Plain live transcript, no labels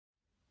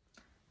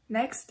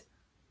Next,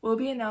 we'll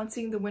be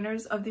announcing the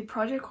winners of the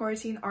Project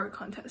QuarARTine art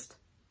contest.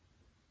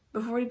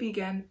 Before we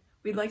begin,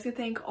 we'd like to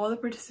thank all the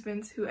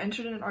participants who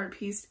entered an art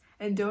piece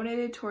and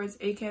donated towards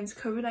ACAN's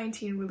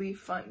COVID-19 Relief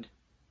Fund.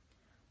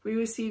 We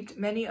received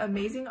many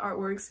amazing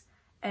artworks,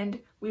 and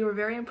we were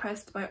very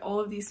impressed by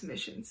all of these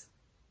submissions.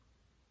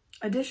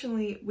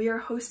 Additionally, we are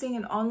hosting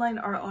an online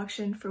art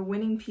auction for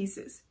winning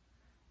pieces.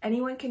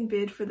 Anyone can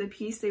bid for the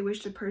piece they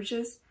wish to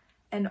purchase,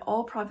 and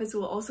all profits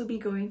will also be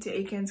going to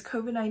ACAN's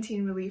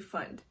COVID-19 Relief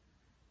Fund.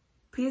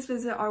 Please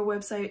visit our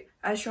website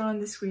as shown on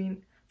the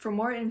screen for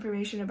more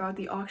information about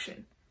the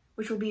auction,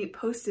 which will be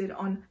posted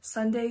on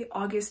Sunday,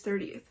 August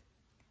 30th.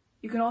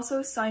 You can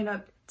also sign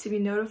up to be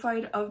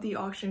notified of the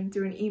auction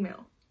through an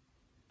email.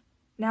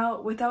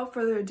 Now, without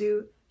further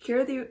ado, here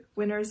are the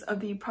winners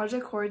of the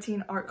Project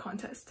QuarARTine art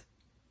contest.